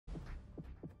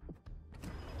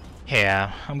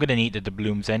Yeah, I'm gonna need the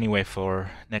doubloons anyway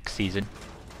for next season.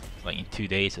 It's like in 2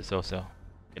 days or so, so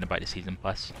gonna buy the season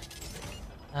pass.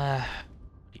 Uh,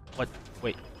 what?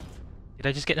 Wait, did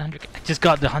I just get the 100k? I just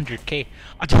got the 100k.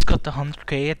 I just got the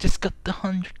 100k. I just got the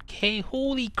 100k.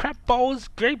 Holy crap! Balls,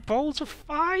 great balls of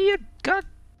fire! God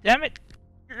damn it!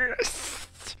 Yes.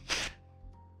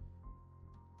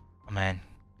 Oh man,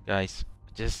 guys,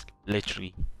 I just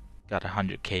literally got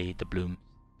 100k doubloons.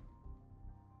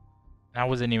 I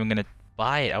wasn't even gonna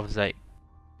buy it. I was like,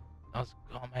 oh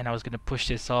man, I was gonna push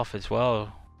this off as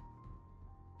well.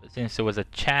 But since there was a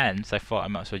chance, I thought I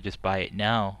might as well just buy it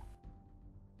now.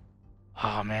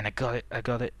 Oh man, I got it. I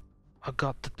got it. I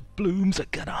got the doubloons. I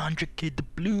got 100k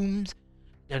doubloons.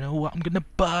 Don't know what I'm gonna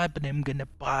buy, but I'm gonna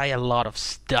buy a lot of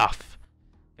stuff.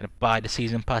 Gonna buy the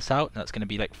season pass out. That's gonna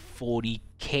be like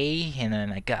 40k, and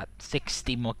then I got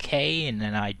 60 more k, and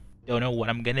then I don't know what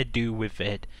I'm gonna do with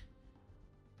it.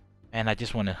 And I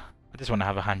just wanna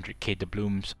have 100k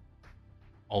doubloons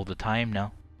all the time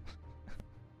now.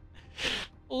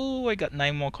 Oh, I got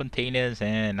 9 more containers,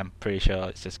 and I'm pretty sure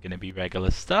it's just gonna be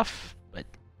regular stuff. But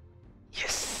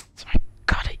yes, I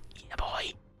got it, yeah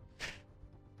boy,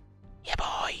 yeah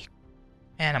boy.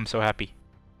 And I'm so happy,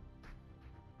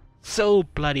 so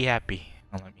bloody happy.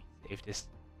 Oh, let me save this.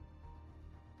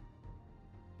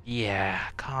 Yeah,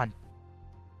 can't.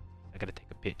 I gotta take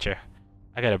a picture.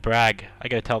 I gotta brag. I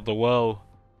gotta tell the world.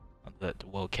 Not that the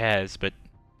world cares, but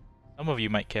some of you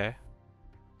might care.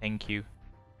 Thank you.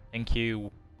 Thank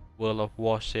you, World of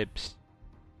Warships.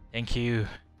 Thank you.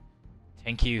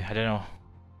 Thank you. I don't know.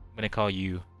 I'm gonna call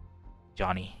you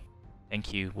Johnny.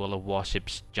 Thank you, World of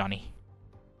Warships, Johnny.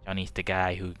 Johnny's the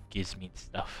guy who gives me the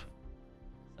stuff.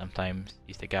 Sometimes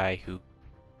he's the guy who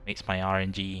makes my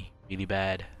RNG really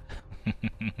bad.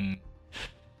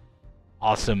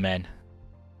 Awesome, man.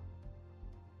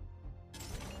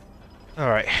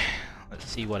 Alright, let's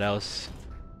see what else.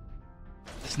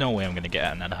 There's no way I'm gonna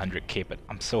get another 100k, but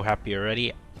I'm so happy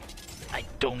already. I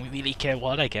don't really care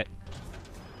what I get.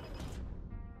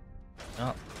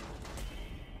 Oh,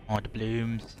 more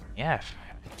doubloons. Yeah,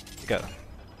 I'm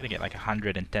gonna get like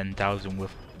 110,000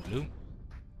 worth of doubloons.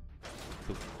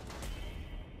 Cool.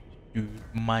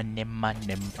 Money,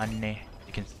 money, money.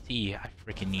 You can see I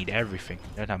freaking need everything.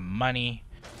 I don't have money.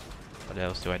 What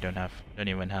else do I don't have? I don't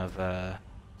even have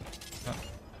oh,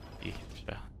 yeah,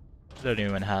 sure. I don't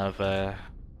even have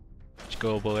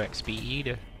global XP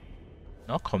either.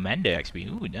 Not commander XP.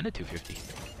 Ooh, another 250.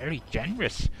 Very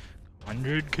generous.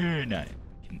 100k. No,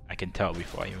 I can tell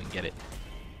before I even get it.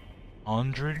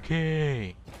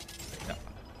 100k. No,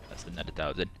 that's another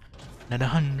 1,000. Another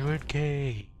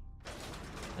 100k.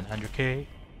 100k.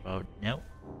 Oh no.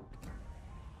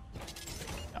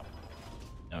 No.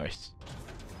 Nice.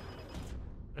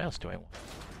 What else do I want?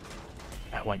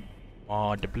 I want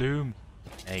more doubloons.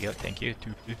 There you go. Thank you.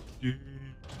 250.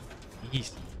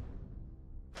 He's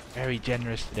very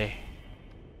generous today.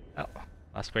 Oh,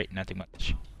 that's great. Nothing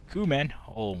much. Cool, man.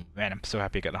 Oh man, I'm so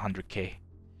happy I got the 100k.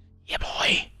 Yeah,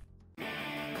 boy.